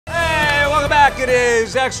it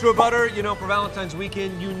is Extra Butter. You know, for Valentine's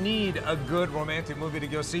weekend, you need a good romantic movie to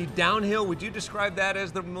go see. Downhill, would you describe that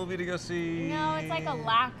as the movie to go see? No, it's like a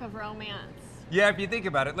lack of romance. Yeah, if you think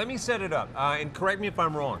about it. Let me set it up, and correct me if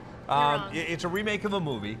I'm wrong. It's a remake of a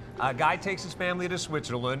movie. A guy takes his family to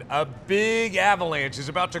Switzerland. A big avalanche is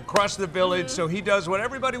about to crush the village, so he does what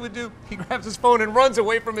everybody would do. He grabs his phone and runs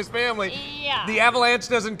away from his family. Yeah. The avalanche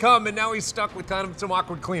doesn't come, and now he's stuck with kind of some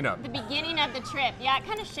awkward cleanup. The beginning of the trip, yeah, it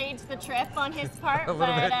kind of shades the trip on his part, A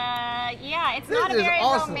little bit. yeah, it's not a very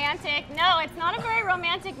romantic. No, it's not a very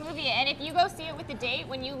romantic movie. And if you go see it with a date,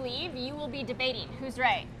 when you leave, you will be debating who's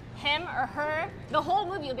right, him or her. The whole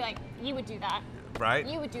movie you'll be like, you would do that. Right?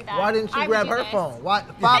 You would do that. Why didn't she grab her phone? Why?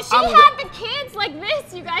 Because she had the kids like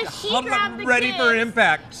this, you guys. She grabbed the kids. Ready for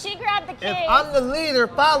impact. She grabbed the kids. If I'm the leader,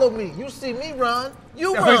 follow me. You see me run,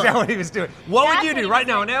 you run. Is that what he was doing? What would you do right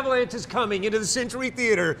now? An avalanche is coming into the Century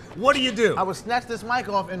Theater. What do you do? I would snatch this mic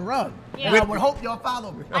off and run. Yeah. And I would hope y'all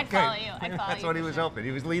follow me. I'd follow you. I'd follow That's you. what he was hoping.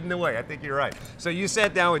 He was leading the way. I think you're right. So you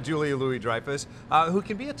sat down with Julia Louis-Dreyfus, who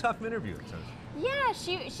can be a tough interviewer. Yeah,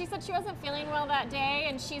 she said she wasn't feeling well that day,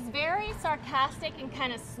 and she's very sarcastic and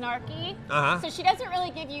kind of snarky. So she doesn't really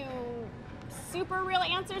give you super real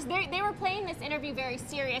answers. They were playing this interview very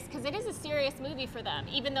serious because it is a serious movie for them,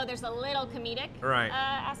 even though there's a little comedic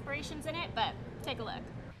aspirations in it. But take a look.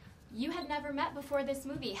 You had never met before this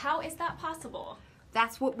movie. How is that possible?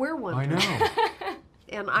 That's what we're wondering. I know.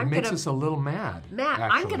 And it makes us a little mad. Matt,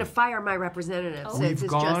 I'm going to fire my representative. We've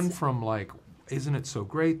gone from like, isn't it so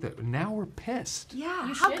great, that now we're pissed.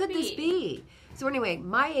 Yeah, how could this be? So anyway,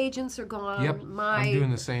 my agents are gone. Yep, my I'm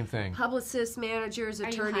doing the same thing. Publicists, managers,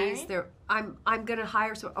 attorneys. Are you I'm going to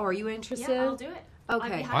hire. So, are you interested? Yeah, I'll do it.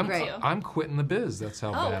 Okay, I'm quitting the biz. That's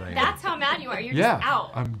how bad I am. That's how mad you are. You're just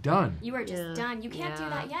out. I'm done. You are just done. You can't do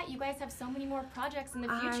that yet. You guys have so many more projects in the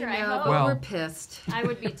future. I know, hope. but we're pissed. I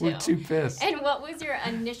would be too. We're too pissed. And what was your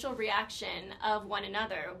initial reaction of one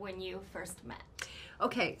another when you first met?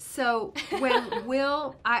 Okay, so when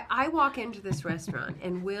I walk into this restaurant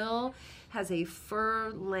and Will has a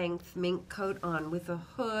fur-length mink coat on with a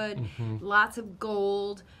hood, lots of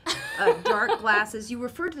gold, dark glasses. You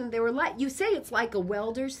referred to them, they were like, you say it's like a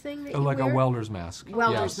welder's thing that you like wear? a welder's mask.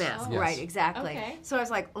 Welder's mask, Yes. right, exactly. Okay. So I was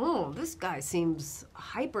like, oh, this guy seems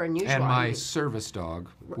hyper unusual. And my service dog,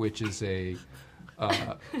 which is a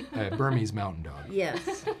Burmese mountain dog.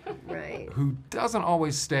 Yes, right. Who doesn't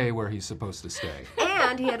always stay where he's supposed to stay.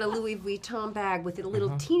 And he had a Louis Vuitton bag with a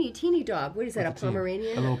little teeny dog. What is that, a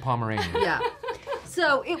Pomeranian? A little Pomeranian. Yeah.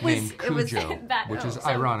 So it was... Named Cujo, which is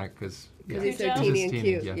ironic because... he's so teeny and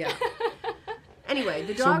cute. Yeah. Anyway,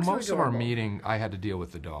 the dogs So were most of our adorable. meeting, I had to deal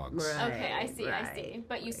with the dogs. Right, Okay, I see. right.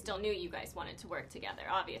 But you still knew you guys wanted to work together,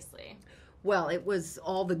 obviously. Well, it was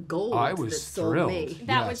all the gold I that was sold thrilled. me.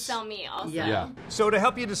 That would sell me also. Yeah. So to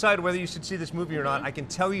help you decide whether you should see this movie or not, I can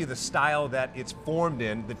tell you the style that it's formed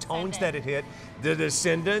in, the tones that it hit, The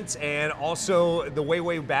Descendants, and also the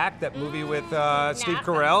Way Back, that movie with Steve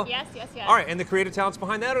Carell. Yes. All right, and the creative talents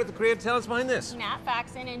behind that, or the creative talents behind this? Nat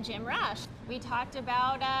Faxon and Jim Rash. We talked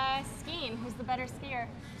about skiing. Who's the better skier?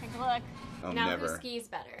 Take a look. Oh, now, never. who skis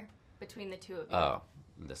better between the two of you? Oh,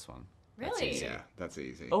 this one. Really? Yeah, that's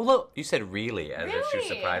easy. Oh, look, you said really, as if you're Really?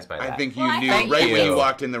 surprised by that. I think you Well, I knew thought right you- when you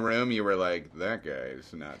walked in the room, you were like, that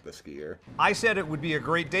guy's not the skier. I said it would be a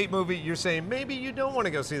great date movie. You're saying maybe you don't want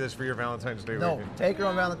to go see this for your Valentine's Day No, weekend. take her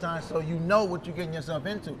on Valentine's so you know what you're getting yourself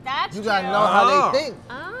into. That's You gotta true. know how they think.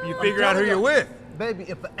 You figure out who you're with. Baby,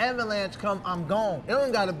 if an avalanche come, I'm gone. It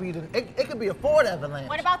don't gotta be it could be a Ford avalanche.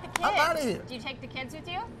 What about the kids? I'm out of here. Do you take the kids with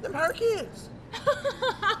you? Them her kids.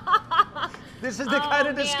 This is the kind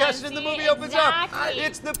of man, discussion the see, movie opens up. exactly.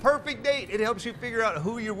 It's the perfect date. It helps you figure out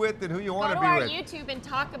who you're with and who you want Go to to be our with. YouTube and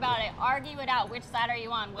talk about it. Argue it out. Which side are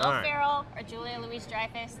you on? Will All right. Ferrell or Julia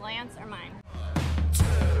Louis-Dreyfus, Lance or mine?